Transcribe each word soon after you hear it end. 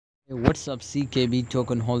What's up, CKB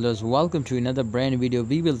token holders? Welcome to another brand new video.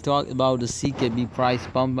 We will talk about the CKB price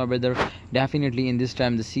pump, my brother. Definitely in this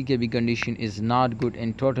time the CKB condition is not good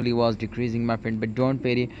and totally was decreasing, my friend, but don't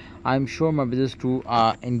worry. I'm sure, my brothers, to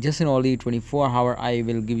in just in only 24 hour I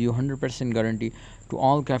will give you 100% guarantee to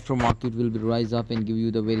all crypto market will be rise up and give you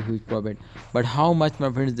the very huge profit. But how much, my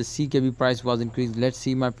friends, the CKB price was increased? Let's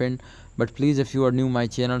see, my friend. But please, if you are new my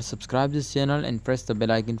channel, subscribe this channel and press the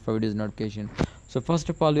bell icon for videos notification. So first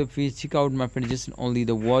of all, if we check out, my friend, just only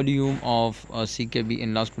the volume of CKB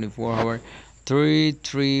in last 24 hour,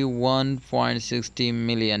 331.60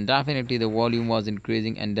 million. Definitely the volume was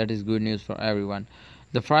increasing, and that is good news for everyone.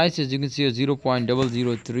 The price, as you can see, is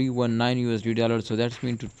 0.00319 USD dollars, so that's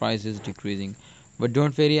mean the price is decreasing. But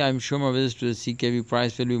don't worry, I'm sure my visits to the CKB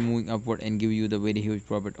price will be moving upward and give you the very huge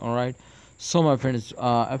profit. All right. So my friends,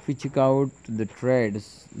 if we check out the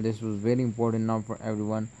trades, this was very important now for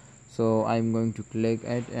everyone. So I'm going to click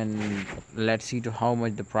it and let's see to how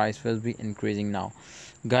much the price will be increasing now.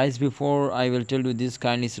 Guys, before I will tell you this,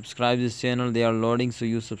 kindly subscribe this channel. They are loading, so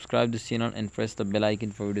you subscribe this channel and press the bell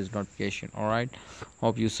icon for videos notification. All right,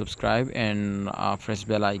 hope you subscribe and press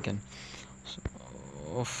bell icon. So,